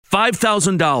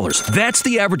$5,000. That's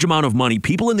the average amount of money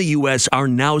people in the U.S. are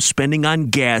now spending on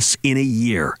gas in a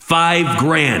year.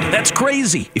 $5,000. That's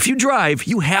crazy. If you drive,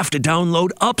 you have to download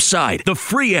Upside, the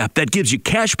free app that gives you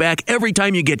cash back every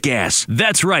time you get gas.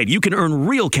 That's right. You can earn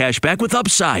real cash back with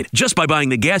Upside just by buying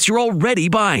the gas you're already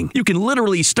buying. You can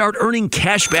literally start earning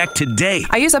cash back today.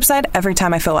 I use Upside every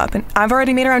time I fill up, and I've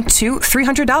already made around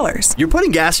 $300. You're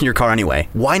putting gas in your car anyway.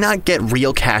 Why not get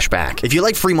real cash back? If you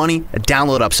like free money,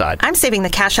 download Upside. I'm saving the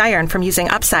cash I earn from using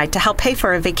Upside to help pay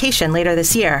for a vacation later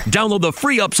this year. Download the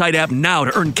free Upside app now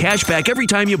to earn cash back every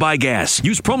time you buy gas.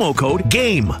 Use promo code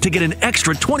GAME to get an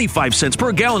extra 25 cents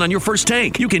per gallon on your first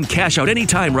tank. You can cash out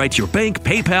anytime right to your bank,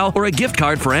 PayPal, or a gift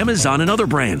card for Amazon and other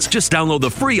brands. Just download the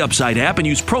free Upside app and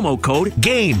use promo code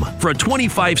GAME for a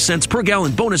 25 cents per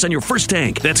gallon bonus on your first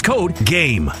tank. That's code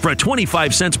GAME for a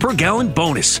 25 cents per gallon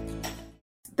bonus.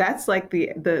 That's like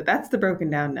that's the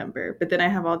broken down number. But then I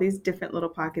have all these different little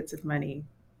pockets of money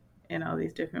in all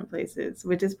these different places,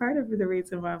 which is part of the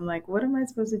reason why I'm like, what am I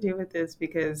supposed to do with this?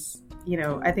 Because,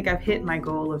 I think I've hit my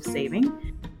goal of saving.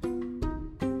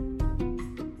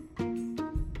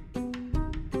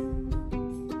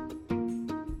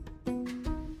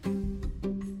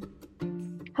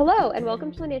 Hello, and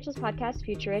welcome to Financials Podcast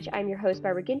Future Rich. I'm your host,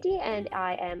 Barbara Ginty, and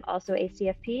I am also a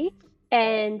CFP.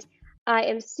 And I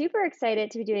am super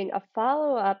excited to be doing a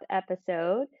follow-up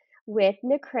episode with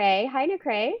Nacray. Hi,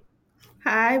 Nacray.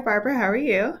 Hi, Barbara. How are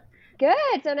you? Good.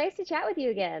 So nice to chat with you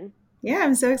again. Yeah,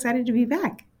 I'm so excited to be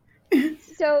back.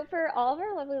 So for all of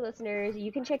our lovely listeners,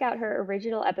 you can check out her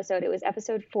original episode. It was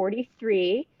episode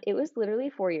 43. It was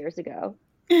literally 4 years ago.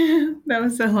 That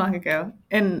was so long ago.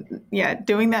 And yeah,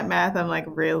 doing that math, I'm like,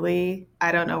 really?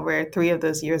 I don't know where 3 of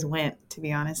those years went, to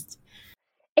be honest.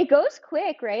 It goes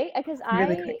quick, right? Because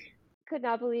Really I quick. could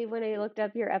not believe when I looked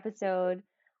up your episode.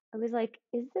 I was like,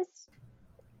 is this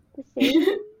the same?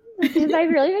 Have I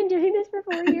really been doing this for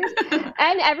 4 years?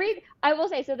 And I will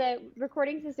say, so the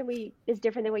recording system is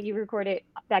different than what you recorded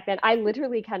back then. I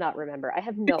literally cannot remember. I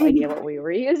have no idea what we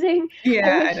were using.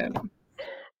 Yeah, I don't know.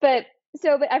 But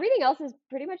everything else is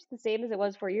pretty much the same as it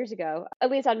was 4 years ago,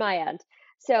 at least on my end.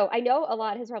 So I know a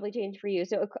lot has probably changed for you.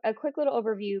 So a quick little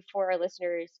overview for our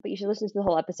listeners, but you should listen to the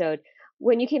whole episode.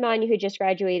 When you came on, you had just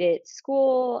graduated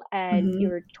school and you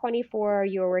were 24.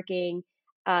 You were working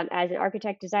as an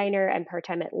architect designer and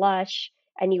part-time at Lush,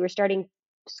 and you were starting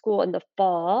school in the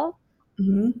fall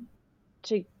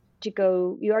to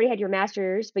go. You already had your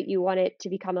master's, but you wanted to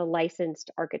become a licensed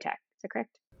architect. Is that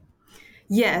correct?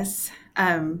 Yes.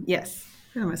 Yes.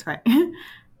 For the most part.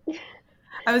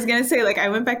 I was going to say, I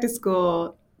went back to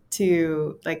school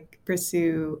to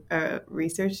pursue a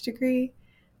research degree.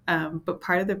 But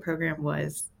part of the program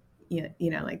was,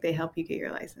 they help you get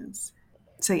your license.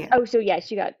 So yeah. Oh, so yes,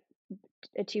 you got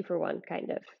a 2-for-1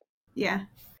 kind of. Yeah.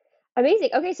 Amazing.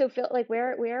 Okay. So Phil,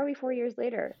 where are we 4 years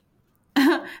later?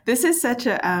 This is such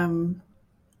a,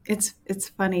 it's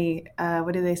funny.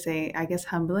 What do they say? I guess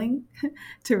humbling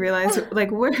to realize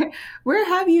what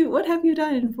have you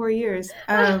done in 4 years?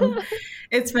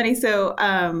 It's funny. So,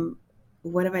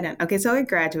 what have I done? Okay, so I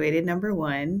graduated, number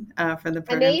one, from the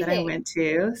program that I went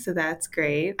to. So that's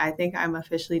great. I think I'm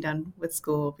officially done with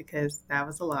school because that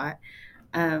was a lot.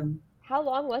 How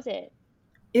long was it?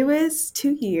 It was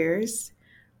 2 years,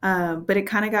 but it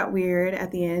kind of got weird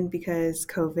at the end because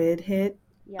COVID hit,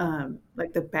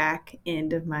 the back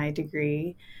end of my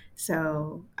degree.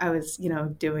 So I was,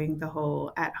 doing the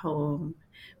whole at home,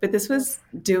 but this was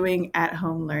doing at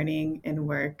home learning and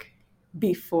work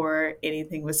before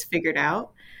anything was figured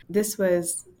out. This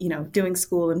was, doing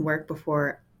school and work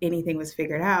before anything was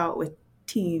figured out with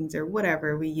Teams or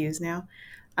whatever we use now.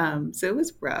 So it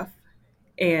was rough.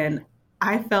 And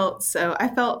I felt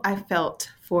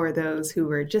for those who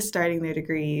were just starting their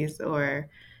degrees or,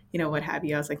 what have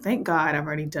you. I was like, thank God I've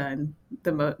already done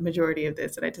the majority of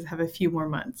this and I just have a few more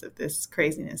months of this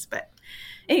craziness. But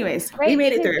anyways, we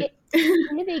made it through.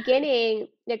 In the beginning,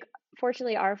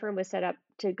 fortunately, our firm was set up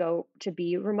to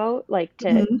be remote,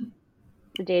 the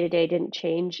day-to-day didn't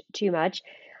change too much.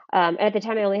 And at the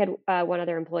time I only had one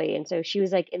other employee. And so she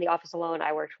was in the office alone.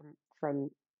 I worked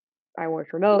I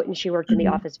worked remote and she worked in the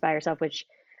office by herself, which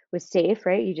was safe,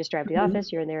 right? You just drive to the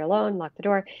office, you're in there alone, lock the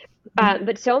door.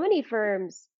 But so many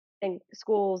firms and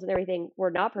schools and everything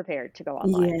were not prepared to go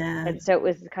online. Yeah. And so it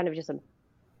was kind of just a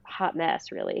hot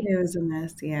mess, really. It was a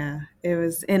mess. Yeah, it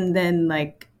was. And then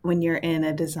when you're in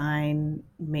a design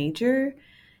major,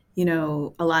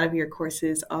 a lot of your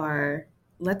courses are,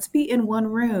 let's be in one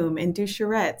room and do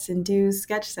charrettes and do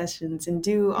sketch sessions and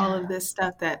do all of this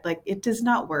stuff that it does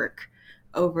not work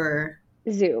over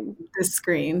Zoom. the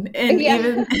screen. And Yeah.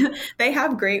 even they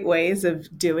have great ways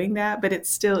of doing that, but it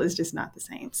still is just not the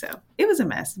same. So it was a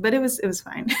mess, but it was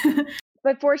fine.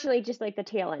 But fortunately, just like the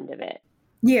tail end of it,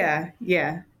 Yeah,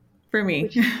 for me.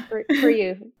 which for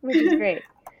you, which is great.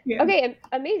 Yeah. Okay,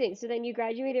 amazing. So then you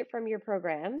graduated from your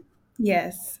program.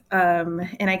 Yes.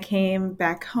 And I came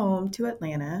back home to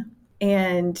Atlanta.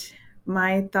 And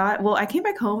my thought, well, I came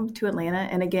back home to Atlanta,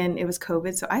 and again, it was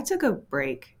COVID. So I took a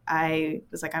break. I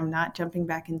was like, I'm not jumping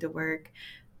back into work.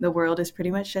 The world is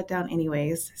pretty much shut down,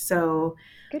 anyways. So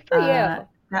Good for you.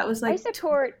 that was I like,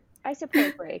 support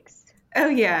breaks. oh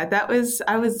yeah,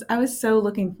 I was so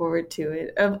looking forward to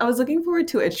it. I was looking forward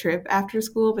to a trip after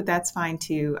school, but that's fine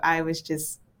too. I was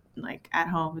just like at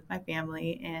home with my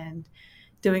family and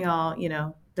doing all,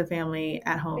 the family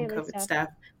at home Family COVID stuff. stuff.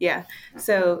 Yeah.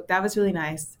 So that was really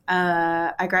nice.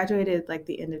 I graduated like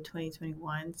the end of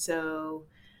 2021. So,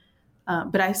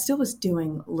 but I still was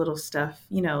doing little stuff,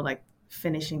 like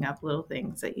finishing up little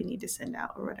things that you need to send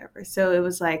out or whatever. So it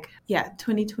was like, yeah,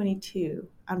 2022.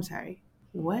 I'm sorry.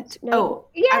 What? Oh,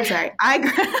 Yeah. I'm sorry.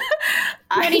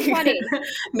 2020.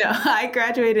 No, I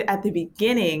graduated at the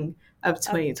beginning of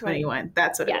 2021.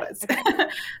 That's what it was. Okay.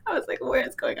 I was like, what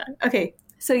is going on? Okay.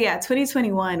 So yeah,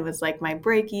 2021 was like my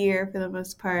break year for the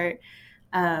most part.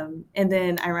 And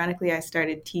then ironically, I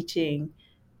started teaching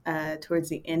towards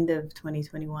the end of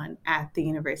 2021 at the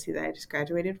university that I just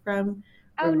graduated from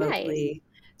remotely. Nice.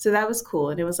 So that was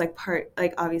cool. And it was like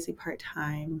obviously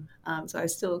part-time. So I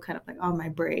was still kind of like on my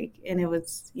break, and it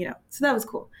was, so that was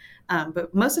cool.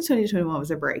 But most of 2021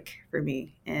 was a break for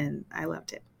me, and I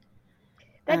loved it.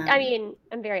 I'm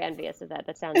very envious of that.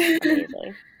 That sounds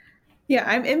amazing. Yeah,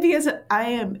 I'm envious. I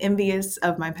am envious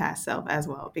of my past self as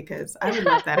well, because I would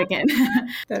love that again.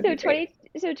 So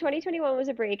 2021 was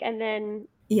a break, and then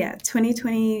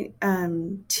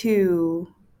 2022.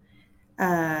 The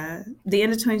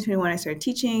end of 2021, I started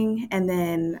teaching, and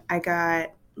then I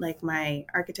got like my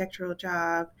architectural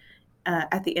job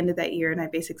at the end of that year, and I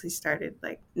basically started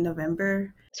like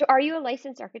November. So are you a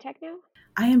licensed architect now?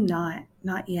 I am not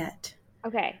yet.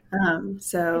 Okay.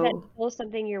 So is that still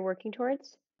something you're working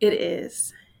towards? It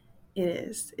is.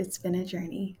 It's been a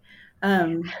journey,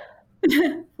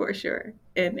 for sure.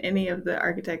 And any of the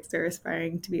architects that are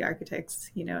aspiring to be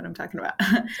architects, you know what I'm talking about.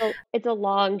 So it's a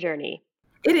long journey.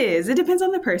 It is. It depends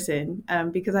on the person,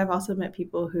 because I've also met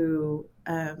people who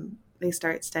they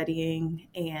start studying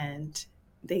and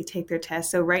they take their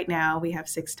tests. So right now we have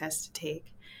 6 tests to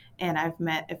take, and I've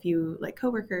met a few like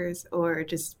coworkers or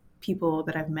just people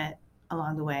that I've met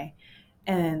along the way.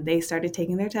 And they started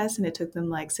taking their tests, and it took them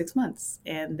like 6 months,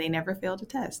 and they never failed a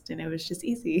test, and it was just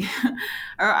easy.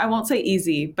 Or I won't say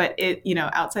easy, but it,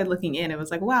 outside looking in, it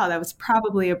was like, wow, that was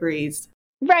probably a breeze.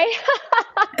 Right.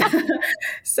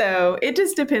 So it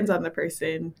just depends on the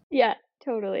person. Yeah,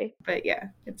 totally. But yeah,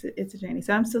 it's a journey.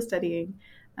 So I'm still studying,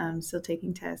 still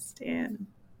taking tests, and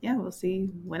yeah, we'll see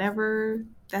whenever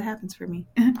that happens for me.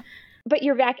 But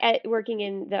you're back at working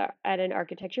at an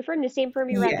architecture firm, the same firm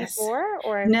you were at before,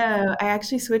 or? No, I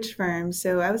actually switched firms.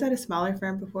 So I was at a smaller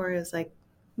firm before. It was like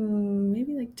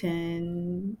maybe like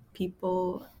 10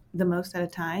 people the most at a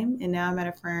time, and now I'm at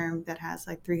a firm that has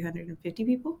like 350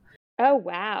 people. Oh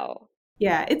wow.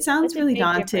 Yeah, it sounds really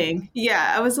daunting. Difference.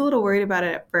 Yeah, I was a little worried about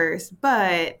it at first,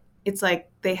 but it's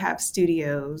like they have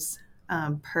studios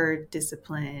per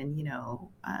discipline,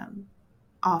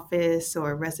 office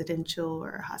or residential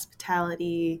or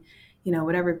hospitality,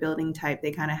 whatever building type,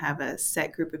 they kind of have a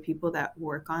set group of people that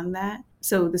work on that.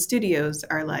 So the studios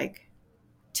are like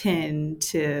 10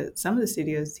 to some of the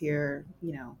studios here,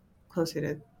 closer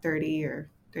to 30 or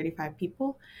 35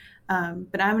 people.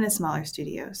 But I'm in a smaller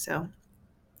studio, so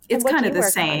it's kind of the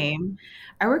same.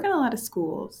 I work in a lot of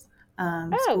schools,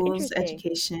 schools,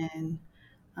 education,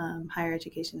 higher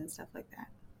education, and stuff like that.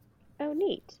 Oh,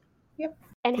 neat. Yep.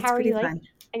 And how are you liking?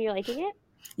 And you're liking it?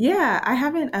 Yeah, I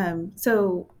haven't.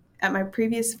 So at my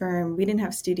previous firm, we didn't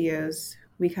have studios.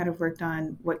 We kind of worked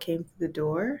on what came through the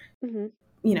door. Mm-hmm.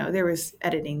 There was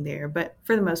editing there, but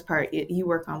for the most part, you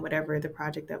work on whatever the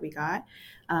project that we got.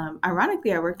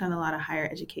 Ironically, I worked on a lot of higher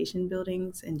education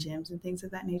buildings and gyms and things of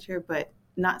that nature, but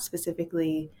not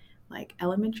specifically like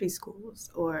elementary schools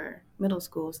or middle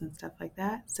schools and stuff like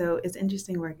that. So it's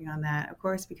interesting working on that, of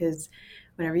course, because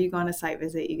whenever you go on a site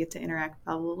visit, you get to interact with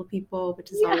all the little people,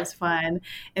 which is always fun.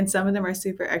 And some of them are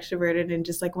super extroverted and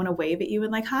just like want to wave at you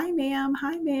and like, hi, ma'am.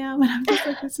 And I'm just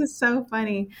like, this is so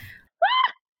funny.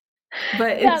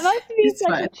 But that must be such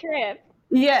fun. a trip.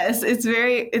 Yes,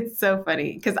 it's so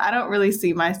funny because I don't really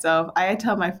see myself. I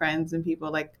tell my friends and people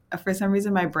like for some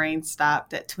reason my brain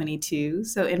stopped at 22.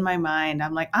 So in my mind,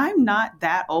 I'm like, I'm not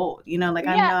that old, like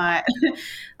I'm Yeah. not,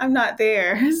 I'm not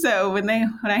there. So when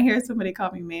I hear somebody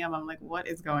call me ma'am, I'm like, what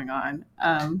is going on?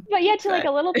 But yeah, to like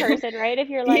But a little person, right? If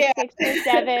you're like yeah, 6 or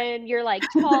 7, you're like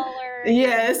taller, you're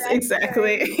yes, dressier,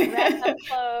 exactly. you dress up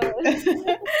clothes.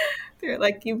 They're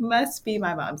like, you must be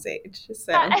my mom's age.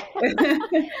 So I,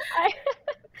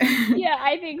 yeah,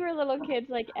 I think for little kids,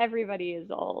 like everybody is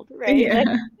old, right? Like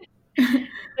yeah.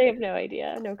 they have no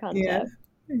idea, no Yeah, concept.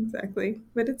 exactly.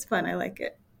 But it's fun. I like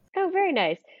it. Oh, very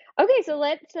nice. Okay,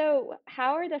 so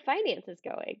how are the finances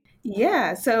going?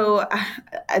 Yeah. So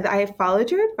I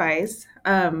followed your advice.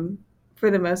 For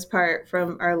the most part,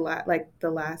 from like the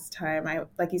last time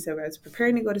like you said, I was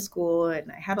preparing to go to school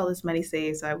and I had all this money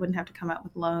saved, so I wouldn't have to come out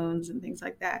with loans and things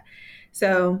like that.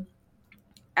 So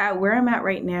at where I'm at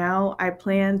right now, I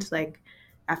planned like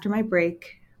after my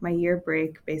year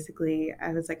break, basically,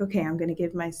 I was like, okay, I'm going to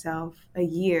give myself a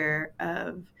year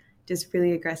of just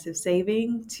really aggressive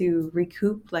saving to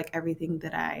recoup like everything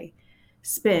that I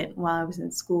spent while I was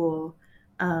in school,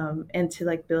 and to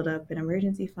like build up an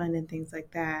emergency fund and things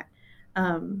like that.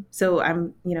 So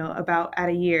I'm, about at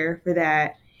a year for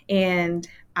that. And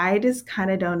I just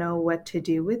kind of don't know what to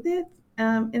do with it,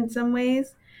 in some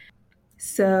ways.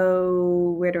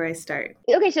 So where do I start?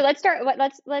 Okay, so let's start.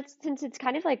 Let's since it's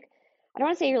kind of like I don't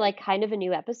want to say you're like kind of a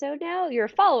new episode now. You're a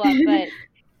follow-up, but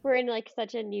we're in like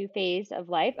such a new phase of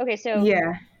life. Okay, so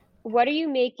Yeah. what are you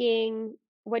making?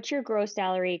 What's your gross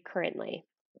salary currently?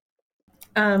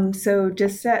 So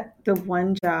just at the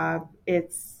one job,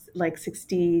 it's like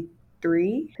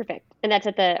 63. Perfect. And that's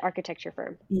at the architecture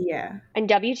firm. Yeah. And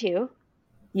W-2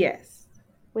 Yes.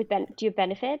 with do you have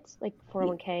benefits like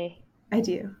 401k? I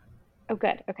do. Oh,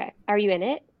 good. Okay. Are you in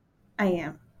it? I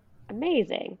am.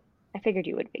 Amazing. I figured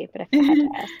you would be, but I had to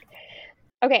ask.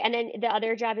 Okay, and then the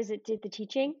other job is it the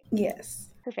teaching? Yes.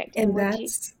 Perfect. And And what do you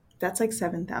that's like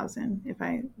 7,000 if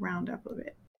I round up a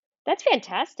bit. That's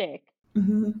fantastic.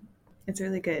 It's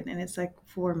really good. And it's like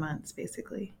 4 months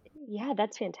basically. Yeah,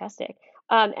 that's fantastic.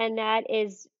 And that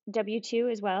is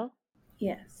W-2 as well?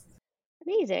 Yes.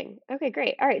 Amazing. Okay,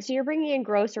 great. All right, so you're bringing in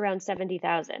gross around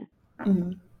 70,000.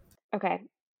 Mhm. Okay.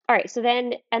 All right, so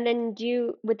then do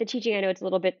you with the teaching, I know it's a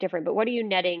little bit different, but what are you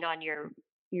netting on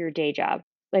your day job?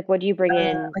 Like what do you bring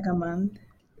in? Like a month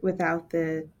without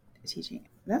the teaching.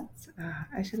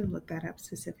 I should have looked that up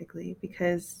specifically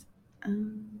because,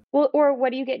 Well, or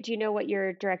what do you get? Do you know what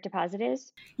your direct deposit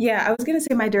is? yeah, I was going to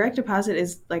say my direct deposit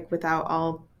is like without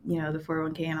all, the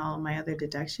 401k and all of my other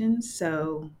deductions.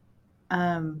 So,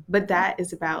 but that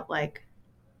is about like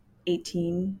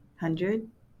 1,800.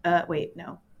 Wait,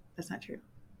 no, that's not true.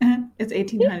 It's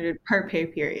 1,800 per pay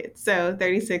period. So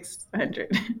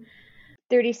 3,600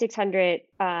 3,600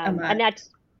 a and month. that's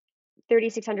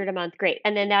 3,600 a month. Great.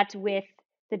 And then that's with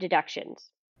the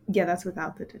deductions. Yeah, that's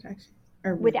without the deduction.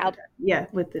 Or Without yeah,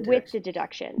 with the with the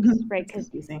deduction. deductions, right? It's Because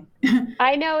confusing.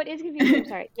 I know it is confusing. I'm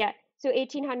sorry. Yeah. So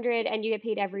 1,800 and you get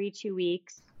paid every 2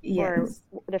 weeks for Yes.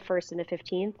 the 1st and the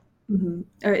 15th.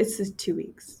 Or it's just 2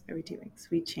 weeks. Every 2 weeks.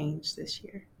 We changed this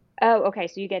year. Oh, okay.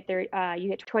 So you get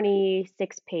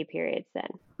 26 pay periods then.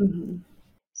 hmm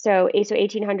So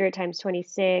 1,800 times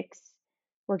 26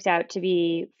 works out to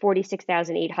be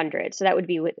 46,800. So that would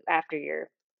be after your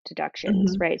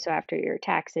deductions, hmm right? So after your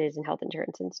taxes and health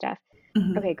insurance and stuff.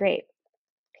 hmm Okay, great.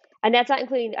 And that's not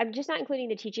including, I'm just not including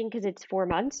the teaching because it's 4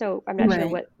 months. So I'm not sure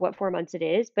Right. what 4 months it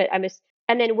is, but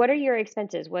and then what are your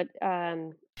expenses?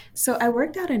 So I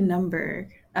worked out a number.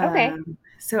 Okay.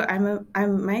 So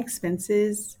my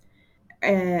expenses.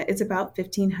 It's about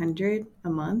 1,500 a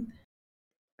month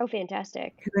Oh,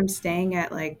 fantastic. because I'm staying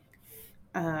at like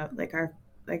our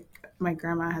like my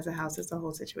grandma has a house. It's a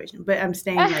whole situation, but I'm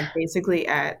staying like basically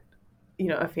at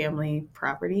a family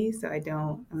property, so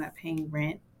I'm not paying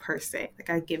rent per se. Like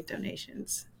I give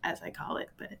donations, as I call it,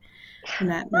 but I'm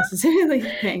not necessarily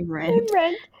paying rent.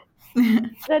 Rent.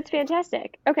 That's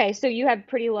fantastic. Okay, so you have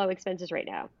pretty low expenses right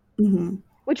now, hmm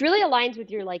which really aligns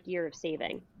with your like year of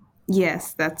saving.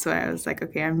 Yes, that's why I was like,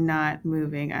 okay, I'm not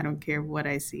moving. I don't care what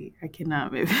I see. I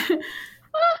cannot move.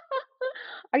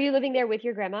 Are you living there with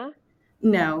your grandma?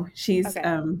 No, she's Okay.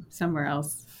 somewhere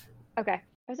else. Okay. I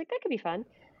was like, that could be fun.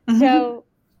 hmm So,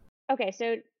 okay,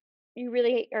 so you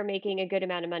really are making a good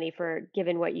amount of money for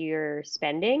given what you're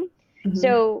spending. hmm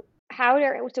So,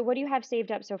 so what do you have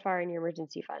saved up so far in your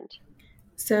emergency fund?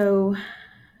 So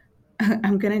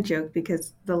I'm gonna joke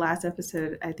because the last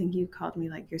episode, I think you called me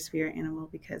like your spirit animal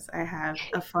because I have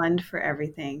a fund for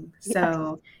everything. Yes.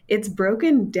 So it's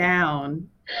broken down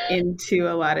into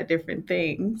a lot of different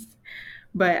things.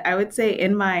 But I would say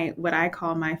in my, what I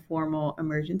call my formal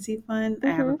emergency fund, I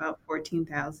have about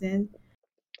 14,000.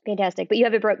 Fantastic. But you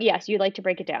have it broke. Yes, you'd like to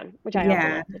break it down, which I also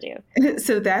Yeah. like to do.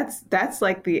 So that's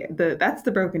like that's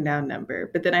the broken down number.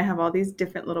 But then I have all these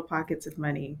different little pockets of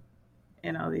money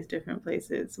in all these different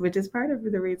places, which is part of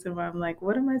the reason why I'm like,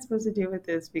 what am I supposed to do with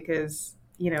this? Because,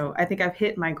 I think I've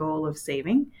hit my goal of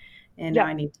saving and now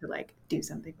I need to like do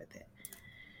something with it.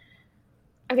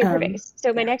 Okay, perfect.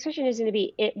 So my Yeah. next question is going to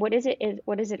be, what is it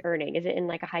earning? Is it in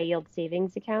like a high yield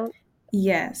savings account?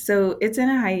 Yeah. So it's in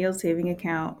a high yield saving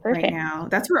account right Perfect. now.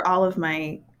 That's where all of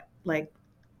my like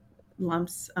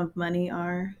lumps of money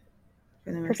are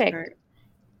for the most Perfect. part.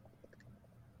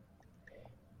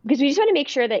 Because we just want to make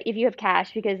sure that if you have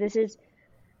cash, because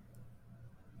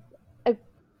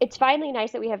it's finally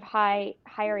nice that we have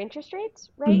higher interest rates,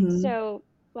 right? Mm-hmm. So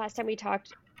last time we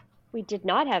talked, we did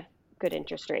not have good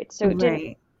interest rates. So it didn't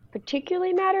Right.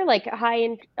 particularly matter. Like a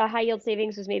high yield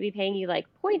savings was maybe paying you like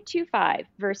 0.25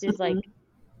 versus like Mm-hmm.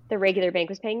 the regular bank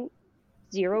was paying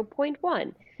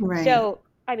 0.1. Right. So,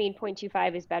 I mean,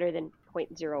 0.25 is better than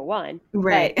 0.01, but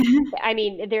Right. I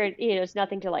mean, it's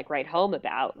nothing to like write home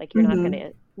about. Like you're not going Mm-hmm.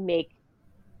 to make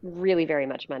really very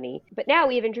much money. But now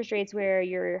we have interest rates where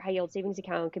your high yield savings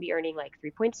account could be earning like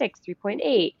 3.6,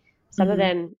 3.8. Some of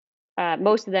Mm-hmm. them,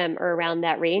 most of them are around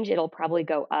that range. It'll probably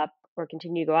go up or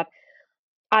continue to go up.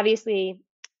 Obviously,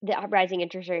 the rising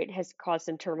interest rate has caused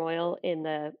some turmoil in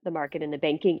the market in the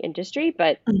banking industry,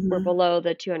 but we're Mm-hmm. below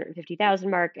the 250,000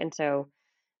 mark, and so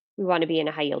we want to be in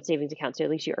a high yield savings account so at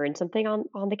least you earn something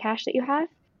on the cash that you have.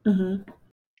 Mm-hmm.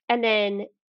 And then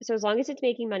so as long as it's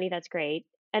making money, that's great.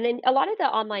 And then a lot of the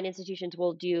online institutions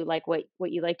will do like what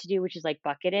you like to do, which is like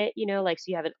bucket it, like so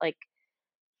you have it like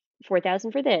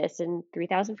 4,000 for this and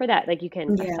 3,000 for that. Like you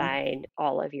can Yeah. assign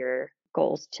all of your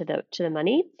goals to the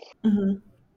money. Mm-hmm.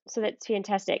 So that's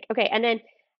fantastic. Okay, and then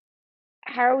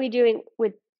how are we doing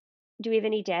with, do we have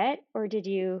any debt or did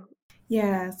you?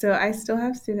 Yeah. So I still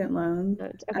have student loans.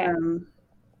 Okay. Um,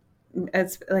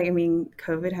 as like, I mean,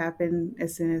 COVID happened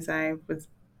as soon as I was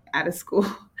out of school.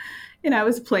 And I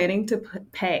was planning to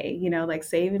pay, like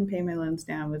save and pay my loans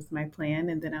down was my plan.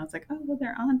 And then I was like, oh, well,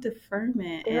 they're on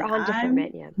deferment They're and on I'm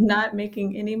deferment, yeah. not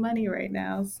making any money right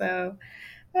now. So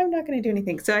I'm not going to do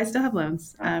anything. So I still have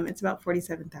loans. It's about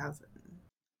 47,000.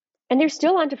 And they're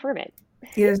still on deferment.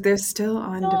 Yeah, they're still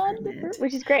on deferment.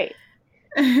 Which is great.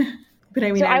 But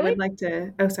I mean, So I I would would, like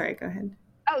to, oh, sorry, go ahead.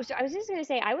 so I was just going to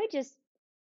say, I would just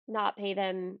not pay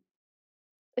them.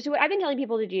 So what I've been telling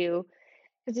people to do,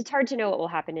 because it's hard to know what will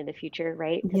happen in the future,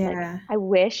 right? Because like, Yeah. I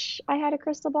wish I had a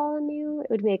crystal ball and knew it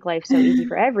would make life so easy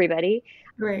for everybody,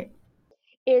 Right.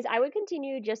 is I would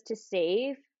continue just to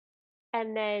save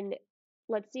and then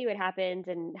let's see what happens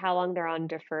and how long they're on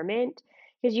deferment.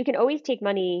 Because you can always take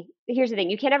money. Here's the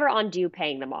thing, you can't ever undo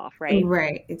paying them off, right?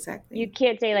 Right. You Exactly.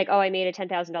 can't say like, oh, I made a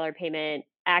 $10,000 payment.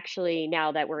 Actually,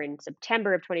 now that we're in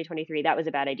September of 2023, that was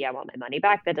a bad idea. I want my money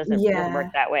back. It doesn't work Yeah.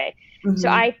 that way. So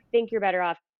Hmm. I think you're better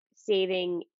off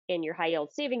saving in your high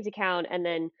yield savings account and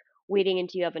then waiting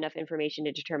until you have enough information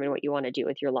to determine what you want to do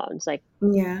with your loans. Like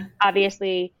Yeah.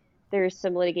 obviously there's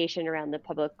some litigation around the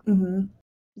public, Hmm.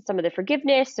 some of the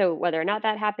forgiveness. So whether or not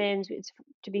that happens, it's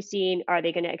to be seen. Are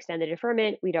they going to extend the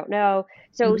deferment? We don't know.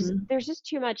 So Hmm. there's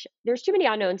too many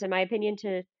unknowns in my opinion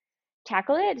to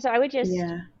tackle it. So I would just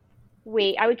Yeah.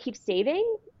 wait. I would keep saving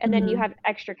and then you Hmm. have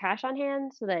extra cash on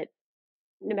hand so that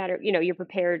no matter, you're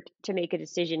prepared to make a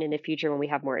decision in the future when we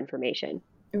have more information.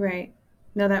 Right.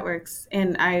 No, that works.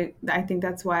 And I think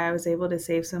that's why I was able to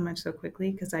save so much so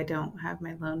quickly because I don't have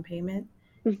my loan payment.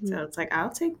 Hmm. So it's like, I'll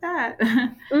take that.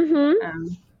 Hmm.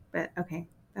 But okay,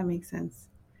 that makes sense.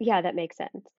 Yeah, that makes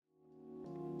sense.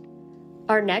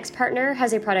 Our next partner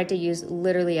has a product I use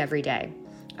literally every day.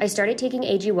 I started taking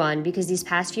AG1 because these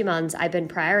past few months I've been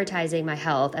prioritizing my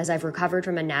health as I've recovered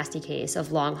from a nasty case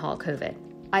of long haul COVID.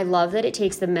 I love that it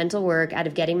takes the mental work out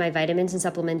of getting my vitamins and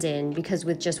supplements in because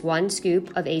with just one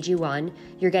scoop of AG1,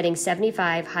 you're getting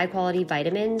 75 high quality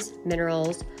vitamins,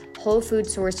 minerals, whole food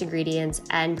sourced ingredients,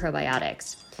 and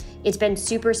probiotics. It's been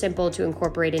super simple to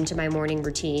incorporate into my morning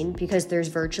routine because there's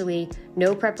virtually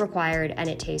no prep required and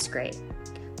it tastes great.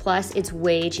 Plus, it's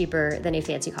way cheaper than a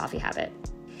fancy coffee habit.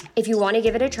 If you want to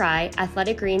give it a try,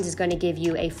 Athletic Greens is going to give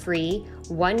you a free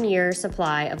 1-year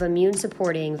supply of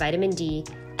immune-supporting vitamin D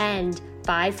and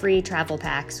 5 free travel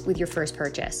packs with your first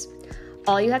purchase.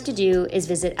 All you have to do is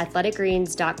visit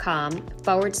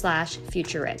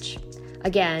athleticgreens.com/futurerich.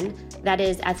 Again, that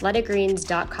is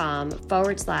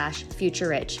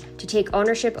athleticgreens.com/futurerich to take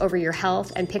ownership over your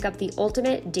health and pick up the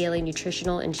ultimate daily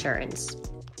nutritional insurance.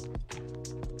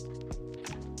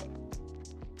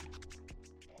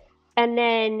 And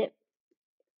then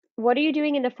what are you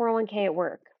doing in the 401k at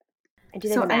work? And do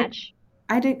they have a match?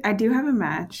 I do have a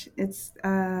match. It's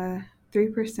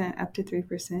 3%, up to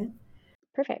 3%.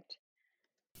 Perfect.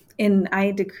 And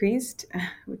I decreased,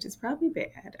 which is probably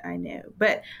bad, I know,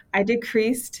 but I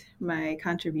decreased my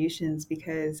contributions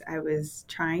because I was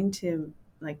trying to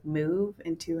like move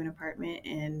into an apartment,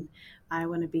 and I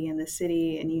want to be in the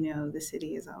city, and the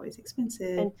city is always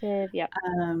expensive. Expensive, yep.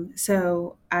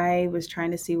 So I was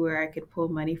trying to see where I could pull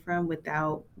money from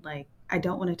without like, I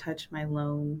don't want to touch my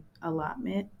loan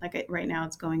allotment. Like right now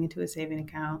it's going into a saving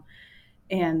account.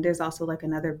 And there's also like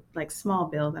another like small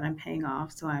bill that I'm paying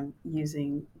off. So I'm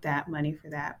using that money for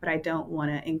that. But I don't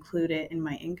want to include it in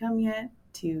my income yet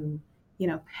to,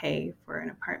 pay for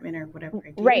an apartment or whatever I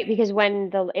do. Right, because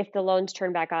if the loans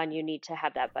turn back on, you need to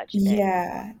have that budgeted.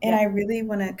 Yeah. And I really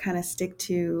want to kind of stick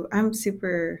to, I'm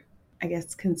super, I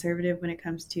guess, conservative when it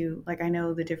comes to like, I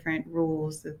know the different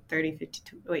rules, the 30, 50,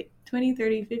 20,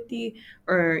 30, 50,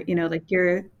 or, like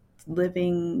your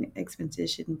living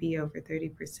expenses shouldn't be over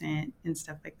 30% and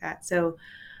stuff like that. So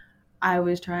I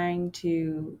was trying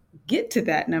to get to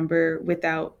that number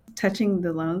without touching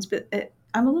the loans, but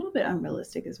I'm a little bit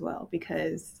unrealistic as well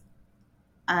because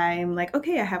I'm like,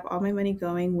 okay, I have all my money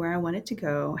going where I want it to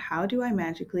go. How do I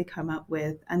magically come up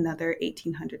with another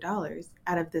 $1,800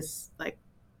 out of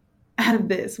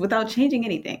this without changing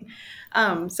anything?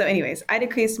 So anyways, I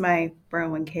decreased my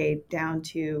 401k down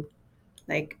to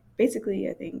like basically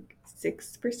I think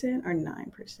 6% or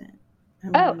 9%.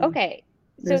 Oh, okay.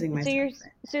 So Losing myself.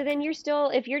 then you're still,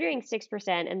 if you're doing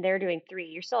 6% and they're doing 3,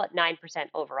 you're still at 9%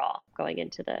 overall going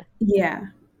into the. Yeah.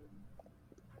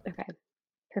 Okay.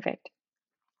 Perfect.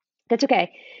 That's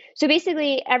okay. So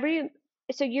basically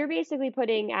you're basically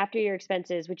putting after your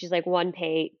expenses, which is like one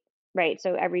pay, right?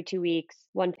 So every 2 weeks,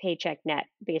 one paycheck net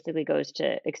basically goes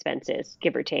to expenses,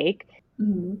 give or take.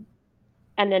 Mm-hmm.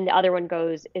 And then the other one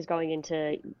is going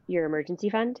into your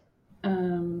emergency fund.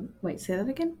 Wait, say that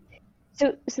again.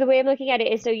 So the way I'm looking at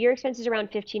it is, so your expenses are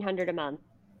around $1,500 a month,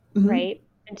 Mm-hmm. right?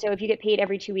 And so if you get paid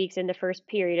every 2 weeks, and the first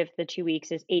period of the 2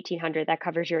 weeks is $1,800, that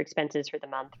covers your expenses for the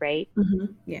month, right?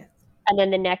 Mm-hmm. Yes. And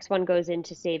then the next one goes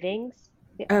into savings.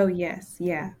 Oh yes,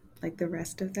 yeah. Like the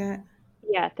rest of that.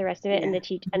 Yeah, the rest of it, Yeah.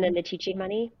 and then the teaching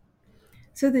money.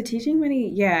 So the teaching money,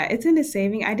 yeah, it's into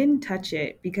saving. I didn't touch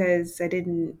it because I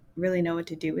didn't really know what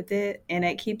to do with it, and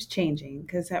it keeps changing.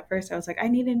 Because at first I was like, I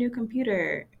need a new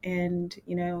computer, and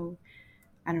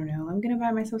I don't know, I'm gonna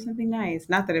buy myself something nice.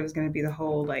 Not that it was gonna be the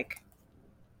whole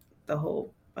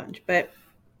bunch, but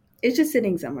it's just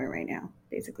sitting somewhere right now,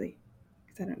 basically,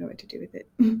 because I don't know what to do with it.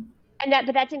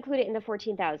 But that's included in the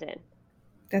 14,000.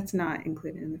 That's not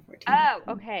included in the 14. Oh,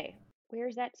 okay.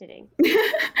 Where's that sitting?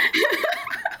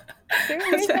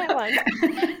 Where's that one?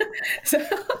 So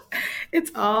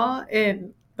it's all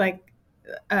in like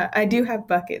I do have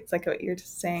buckets, like what you're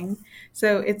just saying.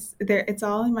 So it's there. It's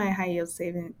all in my high yield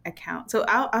saving account. So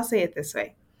I'll say it this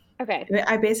way. Okay.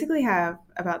 I basically have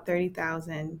about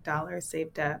 $30,000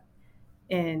 saved up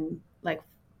in like,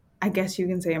 I guess you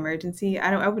can say emergency.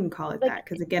 I wouldn't call it that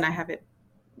because again, I have it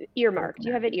earmarked.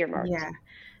 You have it earmarked. Yeah,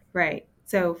 right.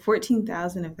 So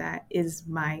 14,000 of that is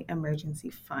my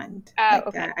emergency fund. Oh,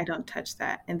 okay. That. I don't touch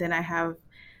that. And then I have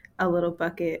a little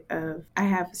bucket of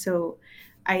so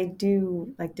I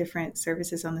do like different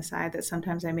services on the side that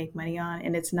sometimes I make money on,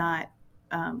 and it's not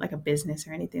like a business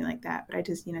or anything like that, but I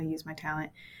just use my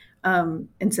talent.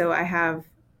 And so I have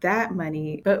that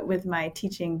money, but with my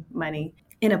teaching money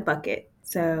in a bucket.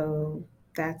 So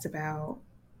that's about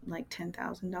like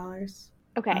 $10,000.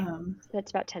 Okay, so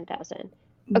that's about 10,000.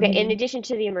 Okay, in addition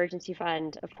to the emergency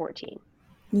fund of 14.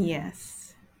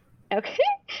 Yes. Okay.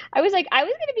 I was going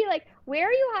to be like, where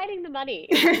are you hiding the money?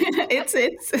 it's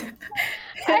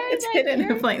hidden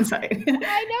in plain sight. I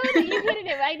know that you've hidden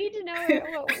it, but I need to know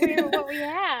what we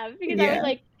have, because I was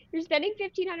like, you're spending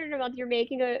 $1,500 a month. You're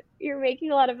making a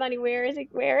lot of money. Where is it?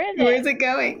 Where is it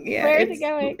going? Yeah, where is it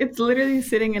going? It's literally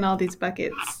sitting in all these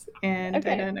buckets, and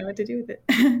okay. I don't know what to do with it.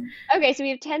 Okay, so we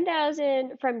have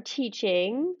 10,000 from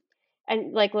teaching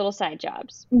and like little side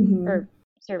jobs or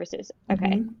services. Okay.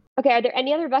 Mm-hmm. Okay. Are there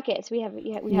any other buckets we haven't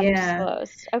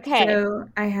disclosed? Okay. So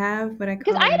I have what I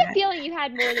call, because I had a feeling you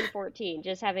had more than 14.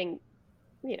 Just having,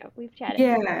 we've chatted.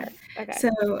 Yeah. Before. Okay.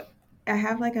 So I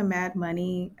have like a Mad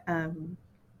Money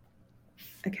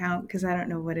account because I don't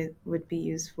know what it would be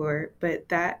used for, but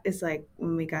that is like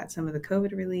when we got some of the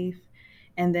COVID relief,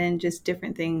 and then just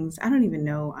different things. I don't even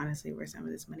know honestly where some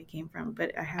of this money came from,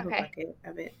 but I have a bucket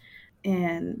of it,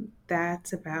 and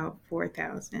that's about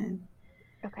 4,000.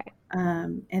 Okay.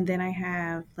 And then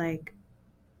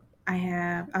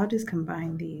I'll just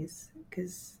combine these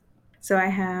so I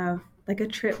have like a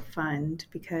trip fund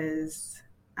because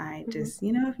I Mm-hmm. just,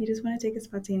 if you just want to take a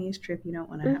spontaneous trip, you don't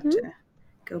want to have Mm-hmm. to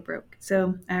go broke.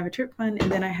 So I have a trip fund,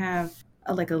 and then I have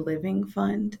like a living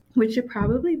fund, which should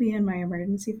probably be in my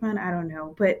emergency fund. I don't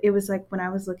know. But it was like when I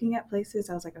was looking at places,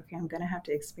 I was like, okay, I'm going to have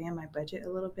to expand my budget a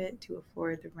little bit to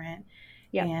afford the rent.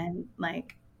 Yep. And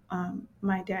like,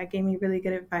 my dad gave me really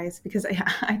good advice because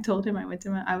I told him I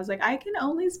was like, I can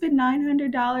only spend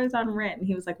 $900 on rent. And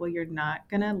he was like, well, you're not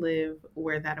going to live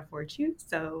where that affords you.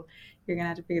 So you're going to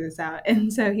have to figure this out.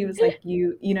 And so he was like,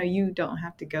 you don't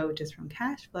have to go just from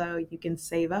cash flow. You can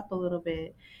save up a little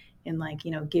bit and like,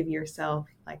 give yourself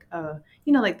like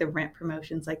like the rent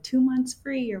promotions, like 2 months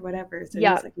free or whatever. So he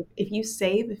was Yep. like, if you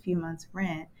save a few months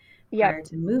rent prior Yep.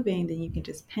 to moving, then you can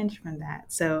just pinch from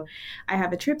that. So I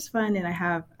have a trips fund, and I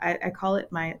call it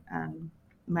my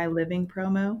living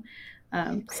promo.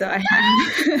 So I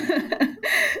have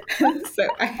so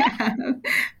I have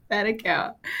that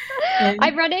account. I'm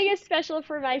And running a special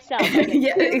for myself. I get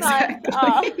yeah, 2 months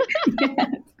off. exactly. Yes.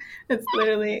 It's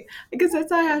literally because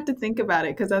that's how I have to think about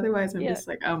it. Because otherwise, I'm Yeah. just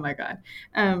like, oh my god.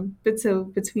 But so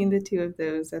between the two of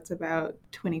those, that's about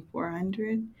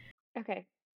 2,400, Okay.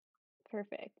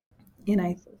 Perfect. and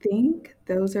I think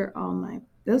those are all my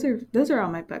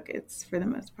buckets for the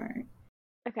most part.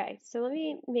 Okay. So let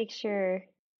me make sure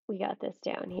we got this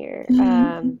down here.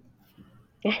 Mhm.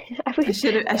 I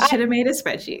should have I I, should have made a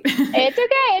spreadsheet. it's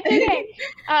okay. It's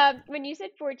okay. When you said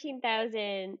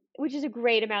 14,000, which is a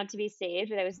great amount to be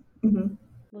saved, when I was Mhm.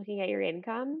 looking at your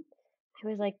income, I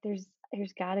was like, there's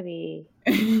got to be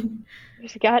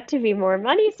more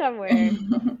money somewhere.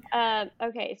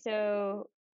 Okay, so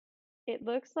it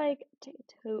looks like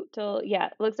total, yeah,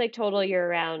 it looks like total you're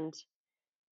around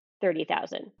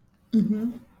 30,000.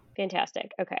 Mhm.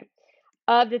 Fantastic. Okay.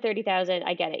 Of the 30,000,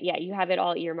 I get it. Yeah, you have it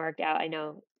all earmarked out. I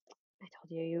know. I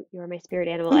told you you are my spirit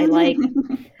animal.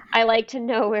 I like to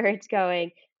know where it's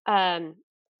going. Um,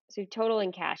 so total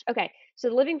in cash. Okay. So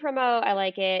the living promo, I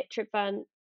like it. Trip fund,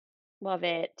 love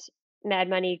it. Mad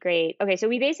money, great. Okay, so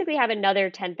we basically have another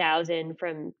 10,000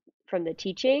 from the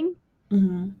teaching.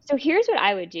 Mhm. So here's what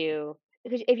I would do.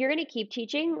 Because if you're going to keep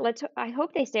teaching, I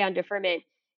hope they stay on deferment.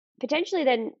 Potentially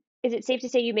then, is it safe to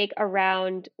say you make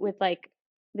around with like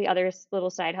the other little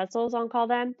side hustles, I'll call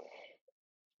them,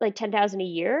 like 10,000 a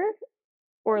year?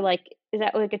 Or like is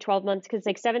that like a 12 months? Because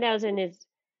like 7,000 is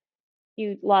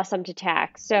you lost some to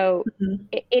tax. So Mhm.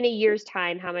 in a year's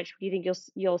time, how much do you think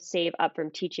you'll save up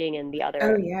from teaching and the Oh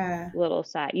other yeah. little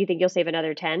side? You think you'll save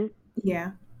another 10?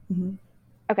 Yeah. Mhm.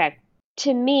 Okay.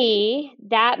 To me,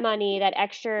 that money, that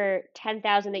extra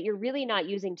 10,000 that you're really not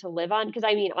using to live on, because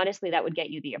I mean, honestly, that would get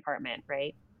you the apartment,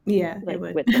 right? Yeah, it Like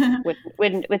would.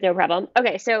 with no problem.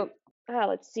 Okay, so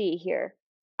let's see here.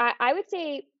 I would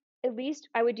say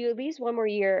I would do at least one more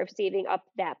year of saving up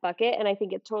that bucket, and I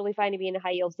think it's totally fine to be in a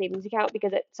high yield savings account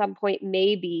because at some point,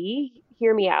 maybe,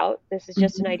 hear me out. This is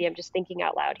just an Mhm. idea. I'm just thinking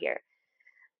out loud here.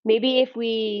 Maybe if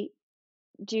we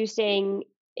do staying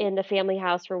in the family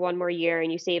house for one more year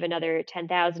and you save another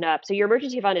 10,000 up. So your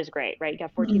emergency fund is great, right? You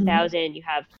got Mhm. 14,000, you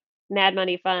have mad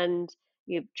money fund,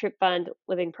 you have trip fund,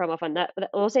 living promo fund.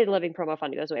 We'll say the living promo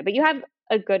fund goes away, but you have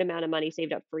a good amount of money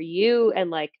saved up for you. And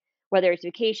like, whether it's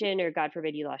vacation or God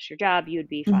forbid you lost your job, you'd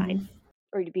be fine Mhm.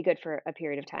 or you'd be good for a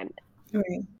period of time.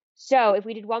 Right. So if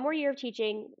we did one more year of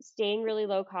teaching, staying really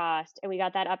low cost, and we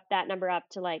got that number up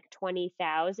to like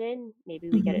 20,000, maybe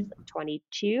we get it to Mhm. like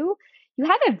 22, you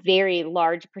have a very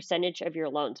large percentage of your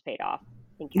loans paid off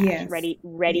in cash, Yes. ready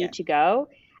Yes. to go.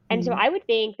 And so Mhm. I would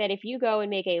think that if you go and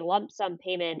make a lump sum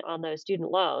payment on those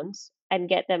student loans and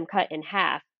get them cut in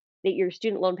half, that your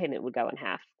student loan payment would go in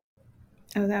half.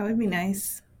 Oh, that would be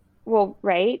nice. Well,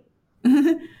 right? I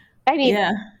mean,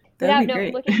 Yeah, that would without be no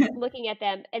great. looking at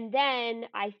them, and then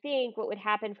I think what would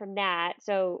happen from that,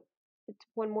 so it's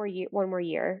one more year,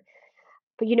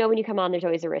 but when you come on, there's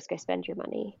always a risk I spend your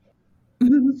money.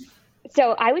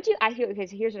 So I would do okay,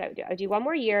 so here's what I would do. I would do one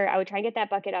more year. I would try and get that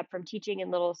bucket up from teaching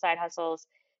and little side hustles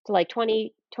to like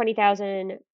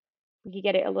 20,000. We could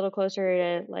get it a little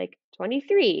closer to like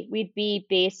 23. We'd be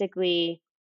basically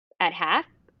at half,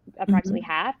 approximately Mhm.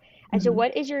 half. And so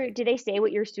Mhm. did they say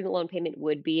what your student loan payment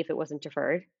would be if it wasn't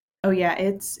deferred? Oh yeah,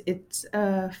 it's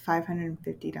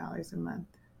 $550 a month,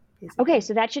 Okay, basically.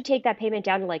 so that should take that payment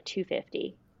down to like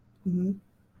 250, Mhm.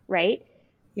 right?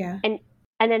 Yeah. And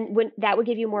then when that would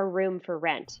give you more room for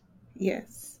rent,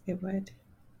 Yes, it would.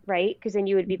 right? Because then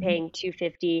you would be Mhm. paying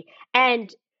 250.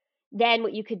 And then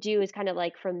what you could do is kind of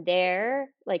like from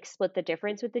there, like split the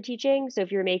difference with the teaching. So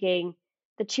if you're making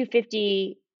the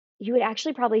 250, you would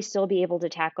actually probably still be able to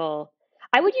tackle.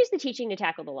 I would use the teaching to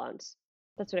tackle the loans.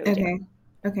 That's what I would do. Okay.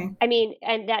 Okay. I mean,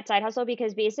 and that side hustle,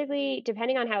 because basically,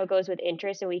 depending on how it goes with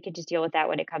interest, and we could just deal with that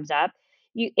when it comes up,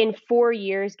 you in 4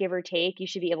 years, give or take, you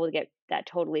should be able to get that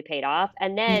totally paid off.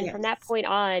 And then from that Yes. point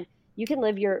on, you can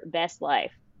live your best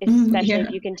life, especially Yeah.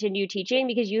 if you continue teaching,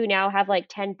 because you now have like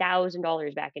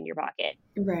 $10,000 back in your pocket,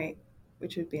 Right.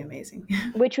 Which would be amazing.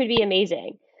 which would be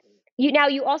amazing.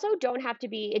 You also don't have to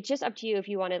be, it's just up to you if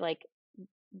you want to like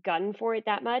gun for it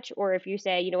that much, or if you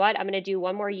say, you know what, I'm going to do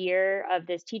one more year of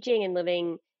this teaching and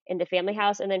living in the family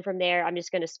house, and then from there I'm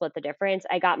just going to split the difference.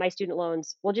 I got my student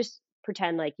loans, we'll just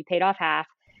pretend like you paid off half,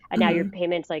 and now your Mhm.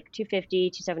 payment's like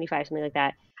 250, 275, something like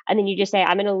that, and then you just say,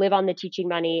 I'm going to live on the teaching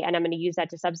money and I'm going to use that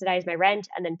to subsidize my rent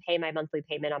and then pay my monthly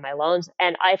payment on my loans,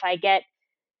 and if I get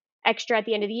extra at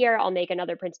the end of the year, I'll make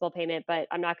another principal payment, but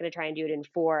I'm not going to try and do it in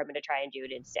 4, I'm going to try and do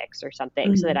it in 6 or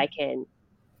something, so that I Mhm. can,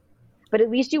 but at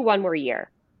least do one more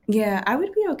year. Yeah, I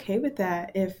would be okay with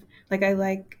that if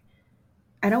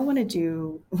I don't want to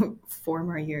do 4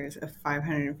 more years of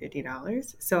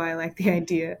 $550. So I like the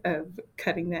idea of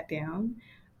cutting that down.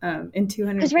 And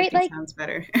Because, right, 250 like, sounds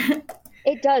better.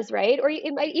 it does, right? Or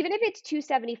it might, even if it's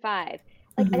 275,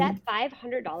 like that Hmm.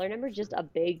 $500 number is just a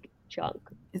big chunk.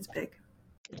 It's big.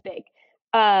 It's big.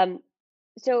 Um,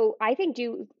 so I think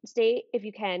do stay if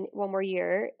you can one more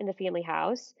year in the family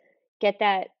house, get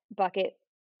that bucket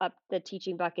up, the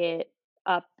teaching bucket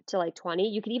up to like 20.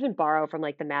 You could even borrow from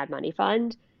like the Mad Money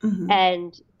Fund, Hmm.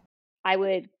 and I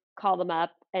would call them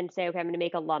up and say, okay, I'm going to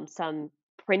make a lump sum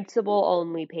principal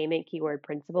only payment, keyword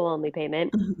principal only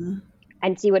payment, Hmm.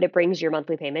 and see what it brings your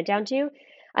monthly payment down to.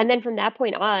 And then from that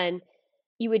point on,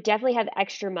 you would definitely have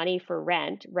extra money for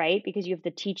rent, right? Because you have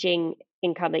the teaching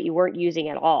income that you weren't using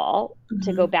at all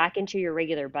to go Hmm. back into your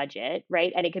regular budget,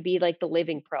 right? And it could be like the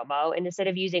living promo. And instead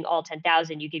of using all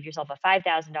 10,000, you give yourself a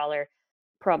 $5,000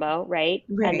 promo, right?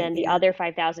 And Right. then the Yeah. other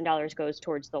 $5,000 goes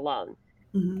towards the loan.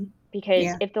 Hmm. Because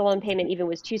Yeah. if the loan payment even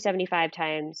was 275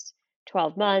 times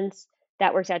 12 months,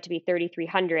 that works out to be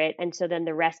 3,300, and so then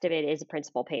the rest of it is a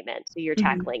principal payment. So you're Hmm.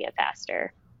 tackling it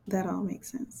faster. That all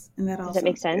makes sense. And that Does all that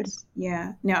make sounds good. sense?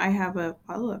 Yeah. Now I have a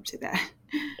follow up to that.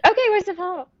 Okay, what's the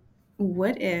follow-up?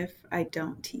 What if I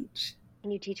don't teach?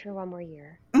 And you teach for one more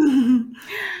year.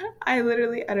 I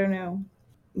don't know.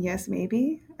 Yes,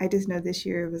 maybe. I just know this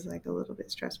year was like a little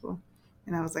bit stressful.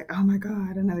 And I was like, oh my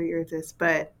God, another year of this.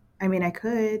 But I mean, I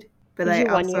could, but Could I you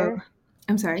do one also, year?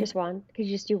 I'm sorry, Just one? Could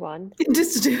you just do one?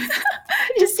 just to do, Just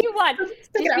just do one. stick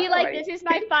it Just out be for like, one this is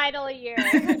year. my final year.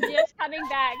 I'm just coming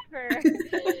back for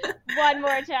one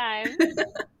more time.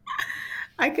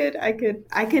 I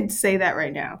could say that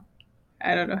right now.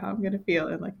 I don't know how I'm gonna feel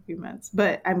in like a few months,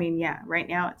 but I mean, yeah, right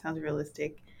now it sounds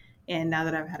realistic. And now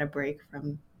that I've had a break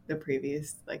from the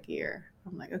previous like year,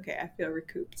 I'm like, okay, I feel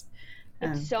recouped.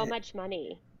 It's so But much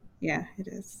money. yeah, it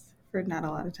is for not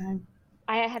a lot of time.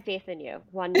 I have faith in you.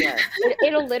 one year.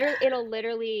 It'll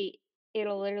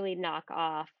literally knock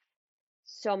off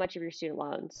so much of your student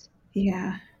loans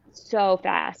Yeah. so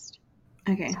fast.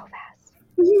 Okay. So fast.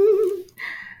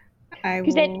 I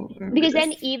Because then, will remember because then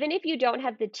this. even if you don't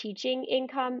have the teaching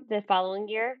income the following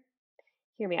year,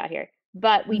 hear me out here.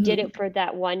 But we did Hmm. it for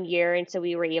that one year, and so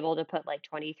we were able to put like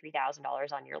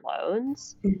 $23,000 on your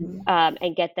loans, Hmm.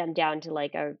 and get them down to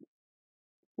like a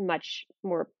much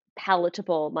more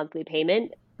palatable monthly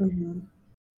payment. Hmm.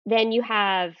 Then you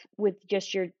have, with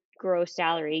just your gross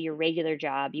salary, your regular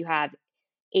job, you have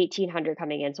 1,800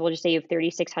 coming in. So we'll just say you have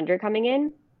 3,600 coming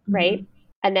in, right? Hmm.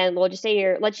 And then we'll just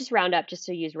say let's just round up just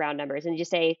to use round numbers and just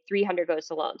say 300 goes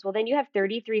to loans. Well, then you have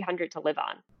 3,300 to live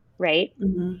on, right?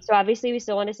 Hmm. So obviously we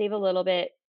still want to save a little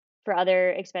bit for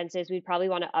other expenses. We'd probably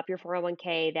want to up your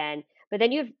 401k then, but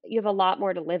then you have a lot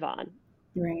more to live on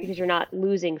Right. because you're not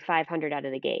losing 500 out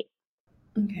of the gate.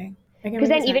 Okay. I can Because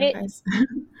make a then even it, sacrifice.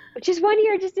 just one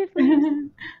year, just it, please.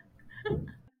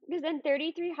 Because then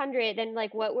 3,300, then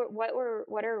like what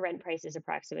are rent prices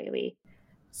approximately?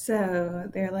 So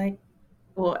they're like,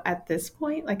 well, at this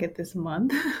point, like at this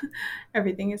month,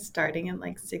 everything is starting at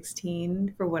like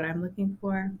 16 for what I'm looking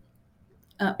for.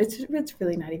 It's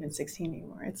really not even 16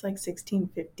 anymore. It's like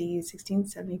 1650,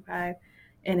 1675,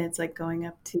 and it's like going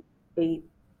up to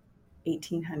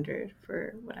 1800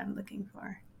 for what I'm looking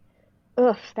for.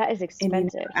 Ugh, that is And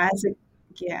expensive. as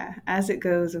it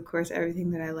goes, of course,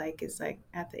 everything that I like is like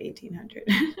at the 1800.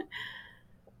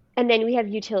 And then we have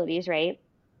utilities, right?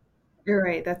 You're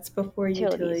right. That's before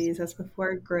Utilities. utilities. That's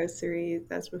before groceries.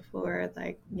 That's before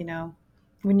like,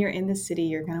 when you're in the city,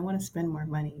 you're gonna want to spend more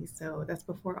money. So that's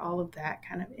before all of that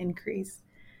kind of increase.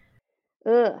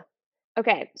 Ugh.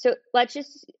 Okay, so let's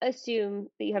just assume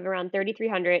that you have around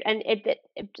 3,300, and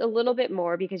it's a little bit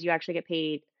more because you actually get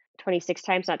paid 26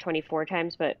 times, not 24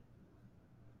 times, but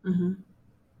Hmm.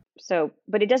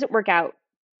 but it doesn't work out.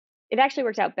 It actually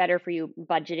works out better for you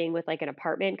budgeting with like an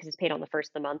apartment because it's paid on the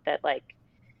first of the month at like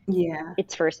Yeah.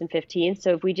 it's first and 15th.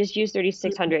 So if we just use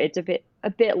 3,600, it's a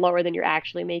bit lower than you're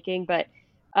actually making. But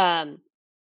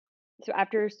so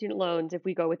after student loans, if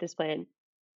we go with this plan,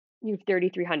 you have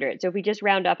 3,300. So if we just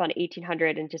round up on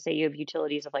 1,800 and just say you have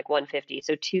utilities of like 150,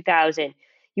 so 2,000,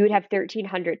 you would have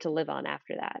 1,300 to live on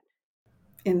after that.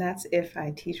 And that's if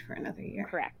I teach for another year.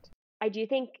 Correct. I do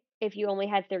think if you only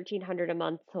had 1,300 a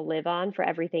month to live on for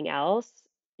everything else,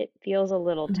 it feels a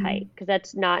little tight because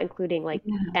that's not including like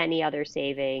Yeah. any other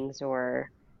savings, or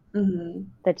hmm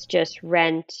that's just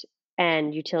rent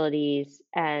and utilities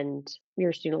and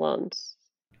your student loans.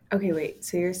 Okay, wait.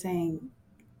 So you're saying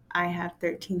I have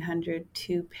 1,300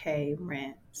 to pay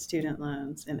rent, student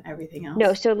loans, and everything No,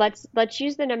 else? so let's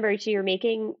use the number. So you're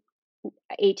making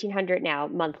 1,800 now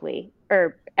monthly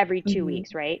or every two hmm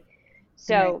weeks, right? Right.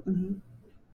 So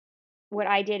what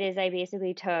I did is I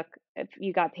basically took, if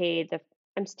you got paid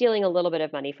I'm stealing a little bit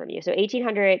of money from you. So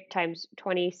 1,800 times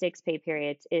 26 pay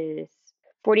periods is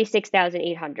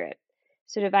 46,800.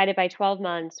 So divided by 12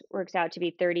 months works out to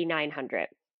be 3,900,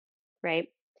 right?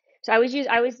 So I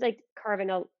was like carving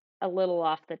a little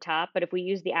off the top, but if we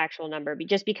use the actual number,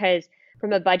 just because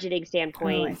from a budgeting Oh, I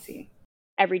standpoint, see.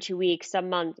 every 2 weeks, some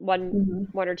month, hmm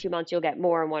 1 or 2 months you'll get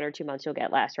more, and 1 or 2 months you'll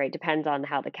get less, right? Depends on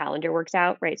how the calendar works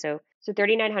out, right? So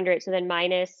 3,900. So then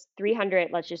minus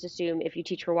 300. Let's just assume if you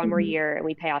teach for one more hmm year and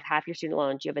we pay off half your student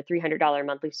loans, you have a $300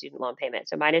 monthly student loan payment.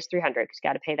 So minus 300 because you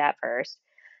got to pay that first.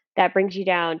 That brings you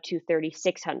down to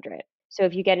 3,600. So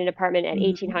if you get an apartment at hmm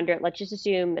 1,800, let's just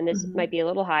assume, and this hmm might be a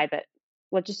little high, but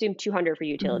let's assume 200 for hmm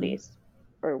utilities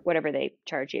or whatever they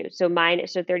charge you. So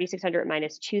 3,600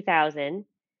 minus 2,000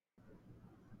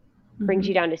 brings hmm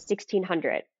you down to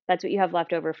 1,600. That's what you have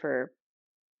left over for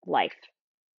life.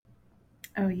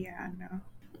 Oh yeah, no.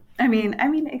 I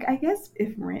guess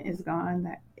if rent is gone,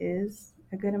 that is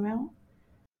a good amount.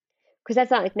 Because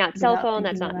that's not cell Without phone,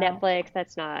 that's thinking not about Netflix,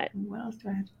 that's not what else do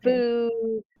I have to pay.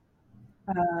 food.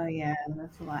 Oh yeah,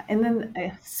 that's a lot. And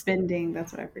then spending,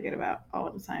 that's what I forget about all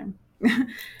the time.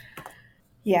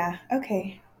 Yeah.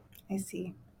 Okay. I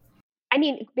see. I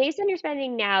mean, based on your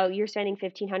spending now, you're spending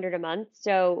 1,500 a month,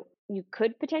 so you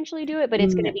could potentially do it, but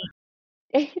it's going to No. be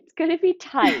it's going to be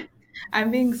tight,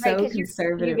 I'm being right? so Because you've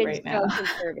conservative been right now. so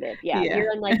conservative. Yeah, Yeah.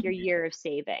 you're in like your year of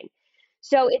saving.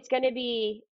 So it's going to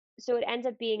be so it ends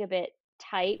up being a bit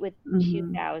tight with hmm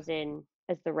 2,000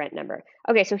 as the rent number.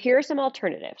 Okay, so here are some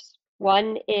alternatives.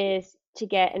 One is to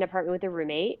get an apartment with a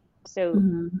roommate. So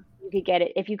hmm you could get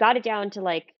it if you got it down to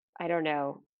like, I don't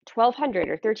know, 1,200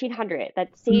 or 1,300,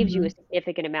 that saves you a hmm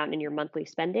significant amount in your monthly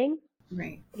spending.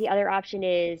 Right. The other option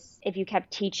is if you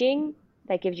kept teaching,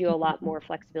 that gives you a lot more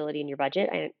flexibility in your budget.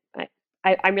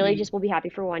 I'm really Right. just will be happy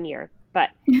for 1 year, but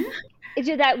it's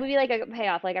just that would be like a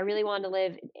payoff. Like I really want to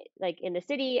live like in the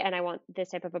city and I want this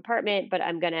type of apartment, but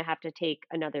I'm gonna have to take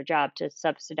another job to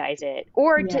subsidize it.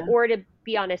 Yeah. Or to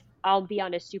be honest, I'll be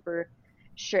on a super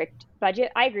strict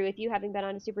budget. I agree with you having been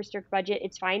on a super strict budget.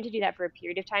 It's fine to do that for a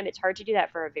period of time. It's hard to do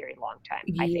that for a very long time,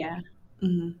 I think. Yeah.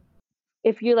 hmm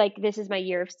If you're like, this is my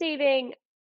year of saving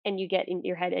and you get in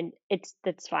your head and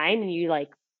that's fine and you like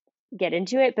get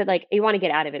into it, but like you want to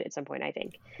get out of it at some point, I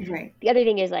think. Right. The other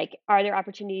thing is like, are there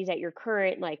opportunities at your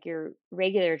current, like your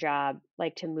regular job,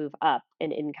 like to move up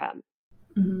in income?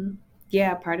 hmm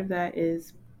Yeah. Part of that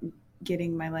is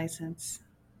getting my license.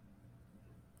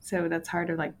 So that's hard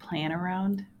to like plan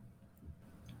around,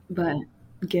 but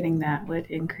getting that would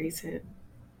increase it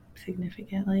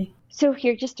significantly. So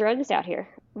here, just throwing this out here.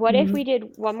 What if we hmm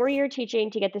did one more year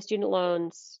teaching to get the student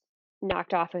loans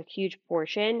knocked off a huge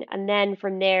portion, and then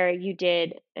from there you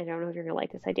did, I don't know if you're gonna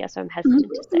like this idea, so I'm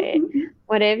hesitant to say it.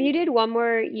 What if you did one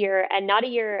more year and not a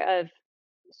year of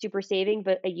super saving,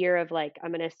 but a year of like,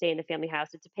 I'm gonna stay in the family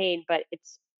house. It's a pain, but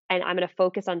and I'm gonna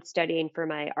focus on studying for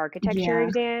my architecture Yeah.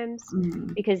 exams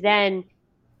hmm because then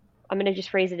I'm gonna just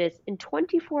phrase it as in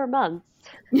 24 months.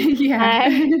 Yeah.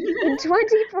 In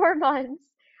 24 months,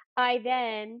 I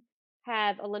then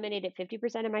have eliminated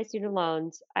 50% of my student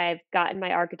loans. I've gotten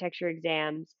my architecture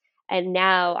exams, and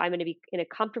now I'm going to be in a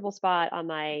comfortable spot on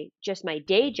my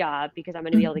day job because I'm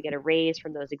going to be able to get a raise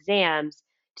from those exams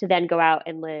to then go out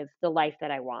and live the life that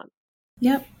I want.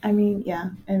 Yep. Yeah.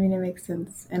 It makes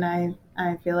sense. And I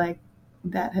feel like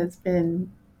that has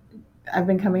been, I've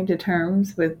been coming to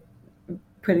terms with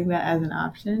putting that as an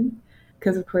option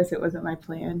because, of course, it wasn't my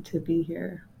plan to be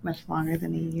here much longer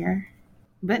than a year.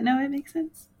 But no, it makes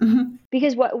sense.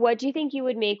 Because what do you think you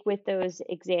would make with those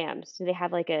exams? Do they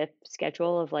have like a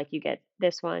schedule of like you get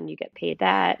this one, you get paid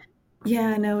that?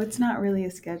 Yeah, no, it's not really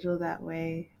a schedule that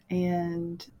way.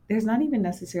 And there's not even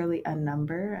necessarily a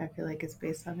number. I feel like it's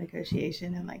based on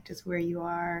negotiation and like just where you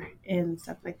are and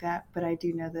stuff like that. But I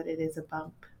do know that it is a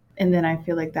bump. And then I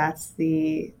feel like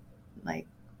like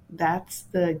that's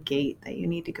the gate that you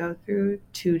need to go through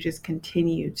to just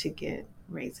continue to get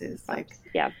raises. Like,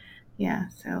 Yeah. yeah.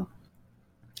 So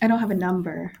I don't have a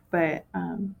number, but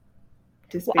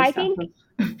just Well, I based off think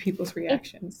of people's it's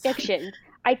reactions. fiction.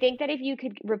 I think that if you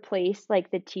could replace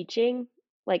like the teaching,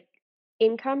 like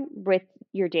income with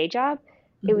your day job,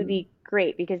 it would Hmm. be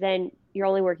great because then you're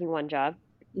only working one job,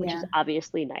 which is Yeah.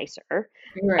 obviously nicer.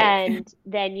 Right. And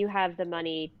then you have the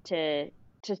money to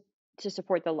to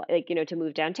support the like, to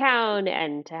move downtown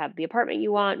and to have the apartment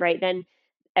you want, right? Then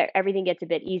everything gets a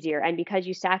bit easier. And because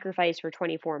you sacrifice for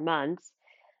 24 months,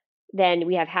 then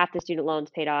we have half the student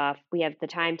loans paid off. We have the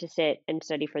time to sit and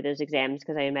study for those exams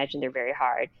because I imagine they're very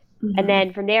hard. And Hmm.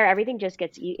 then from there, everything just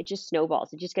gets, it just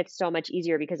snowballs. It just gets so much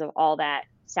easier because of all that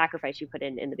sacrifice you put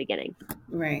in the beginning.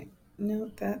 Right.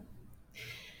 No,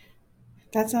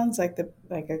 that sounds like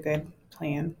a good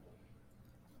plan.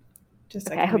 Just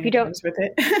Okay. like coming to terms with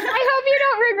it. I hope you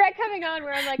don't regret coming on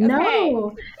where I'm like,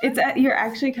 okay. No, you're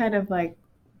actually kind of like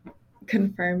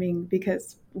confirming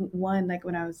because one, like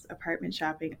when I was apartment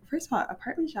shopping, first of all,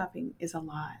 apartment shopping is a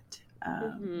lot.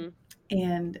 Hmm.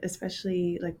 And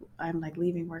especially like I'm like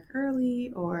leaving work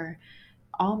early or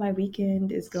all my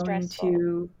weekend is going Stressful.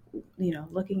 to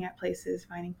looking at places,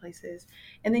 finding places,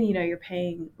 and then you're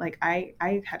paying. Like I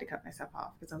had to cut myself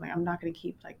off because I'm like, I'm not going to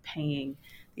keep like paying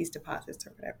these deposits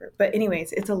or whatever. But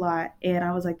anyways, it's a lot, and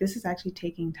I was like, this is actually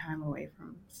taking time away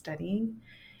from studying.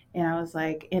 And I was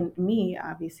like, and me,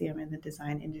 obviously, I'm in the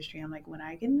design industry. I'm like, when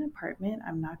I get an apartment,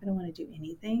 I'm not going to want to do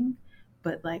anything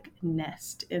but like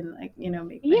nest and like, make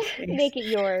my Yeah. space. Make it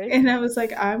yours. And I was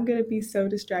like, I'm going to be so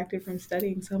distracted from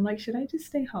studying. So I'm like, should I just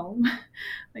stay home?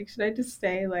 Like, should I just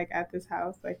stay like at this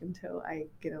house like until I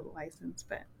get a license?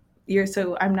 But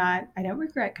I don't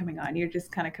regret coming on. You're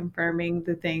just kind of confirming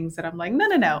the things that I'm like, no,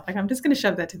 no, no. Like, I'm just going to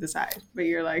shove that to the side. But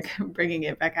you're like bringing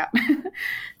it back out.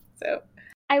 So,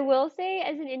 I will say,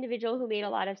 as an individual who made a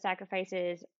lot of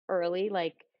sacrifices early,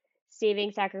 like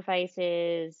saving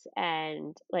sacrifices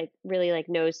and like really like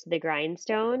nose to the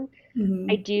grindstone, I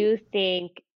mhm, do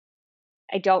think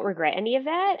I don't regret any of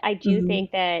that. I do mhm.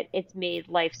 think that it's made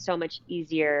life so much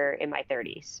easier in my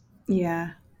 30s.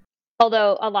 Yeah.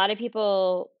 Although a lot of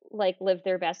people like live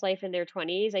their best life in their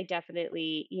 20s, I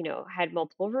definitely, had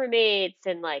multiple roommates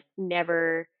and like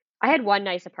never I had one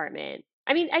nice apartment.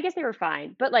 I mean, I guess they were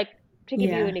fine, but like to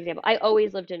give you Yeah. an example, I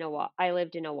always lived in a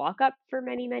walk up for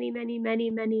many, many, many, many,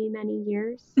 many, many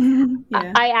years.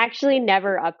 Yeah. I actually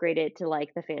never upgraded to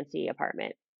like the fancy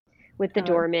apartment with the Oh.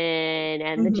 doorman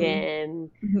and the Mhm.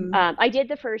 gym. Mhm. I did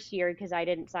the first year because I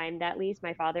didn't sign that lease.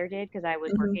 My father did because I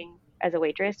was Mhm. working as a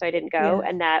waitress, so I didn't go. Yeah.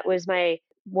 And that was my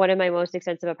one of my most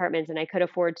expensive apartments, and I could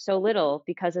afford so little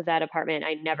because of that apartment.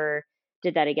 I never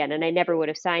did that again, and I never would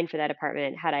have signed for that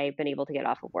apartment had I been able to get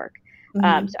off of work.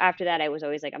 Mhm. So after that, I was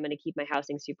always like, I'm going to keep my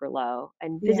housing super low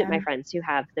and visit my Yeah. friends who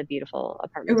have the beautiful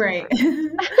apartments with Right.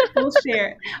 doormans. We'll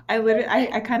share.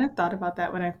 I kind of thought about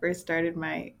that when I first started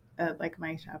my like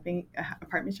my shopping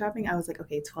apartment shopping. I was like,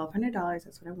 okay, $1,200.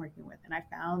 That's what I'm working with, and I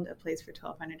found a place for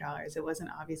 $1,200. It wasn't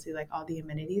obviously like all the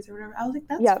amenities or whatever. I was like,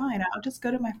 that's Yep. fine. I'll just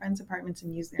go to my friends' apartments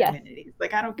and use their Yes. amenities.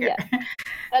 Like I don't care. Yes.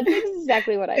 That's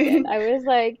exactly what I did. I was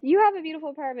like, "You have a beautiful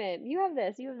apartment. You have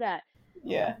this. You have that."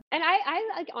 Yeah. And I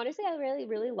like honestly, I really,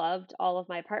 really loved all of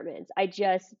my apartments. I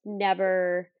just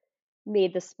never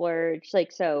made the splurge.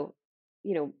 Like, so,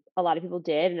 a lot of people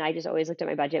did, and I just always looked at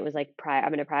my budget and was like, I'm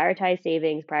going to prioritize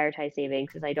savings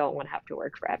because I don't want to have to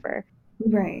work forever.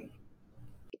 Right.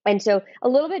 And so, a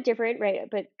little bit different, right?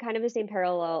 But kind of the same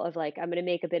parallel of like, I'm going to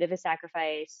make a bit of a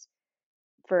sacrifice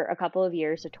for a couple of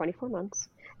years, so 24 months.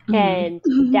 Mhm.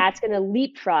 And that's going to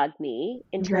leapfrog me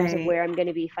in terms of Right. where I'm going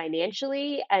to be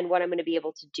financially and what I'm going to be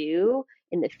able to do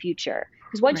in the future.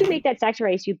 Because once you Right. make that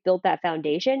sacrifice, you've built that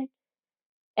foundation.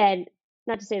 And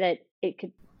not to say that it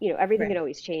could, everything can Right.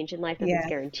 always change in life, nothing's Yeah.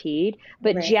 guaranteed.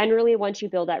 But Right. generally, once you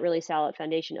build that really solid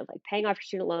foundation of like paying off your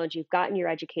student loans, you've gotten your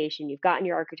education, you've gotten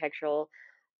your architectural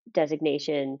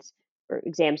designations or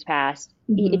exams passed,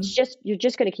 Mhm. you're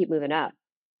just going to keep moving up.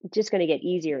 It's just going to get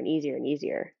easier and easier and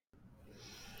easier.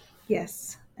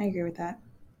 Yes, I agree with that.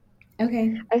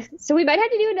 Okay. So we might have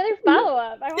to do another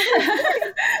follow-up. I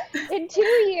want to in 2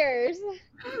 years.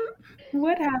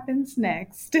 What happens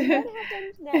next? What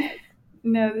happens next?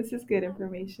 No, this is good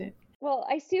information. Well,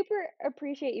 I super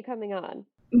appreciate you coming on.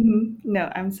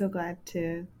 No, I'm so glad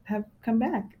to have come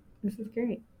back. This is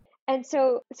great. And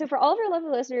so for all of our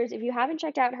lovely listeners, if you haven't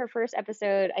checked out her first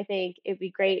episode, I think it'd be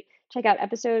great check out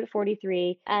episode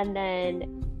 43. And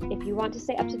then if you want to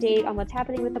stay up to date on what's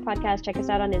happening with the podcast, check us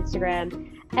out on Instagram.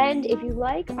 And if you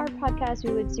like our podcast,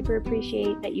 we would super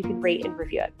appreciate that you could rate and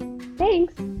review it.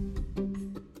 Thanks.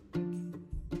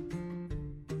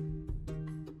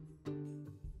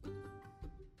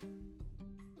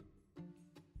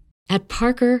 At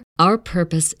Parker, our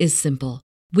purpose is simple.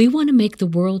 We want to make the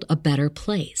world a better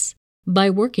place by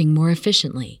working more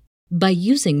efficiently, by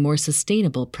using more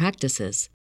sustainable practices,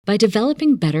 by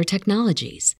developing better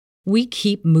technologies. We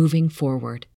keep moving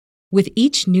forward. With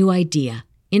each new idea,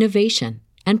 innovation,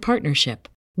 and partnership,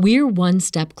 we're one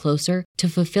step closer to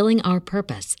fulfilling our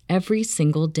purpose every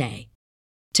single day.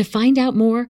 To find out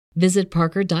more, visit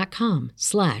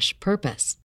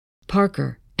parker.com/purpose.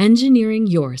 Parker, engineering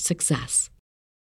your success.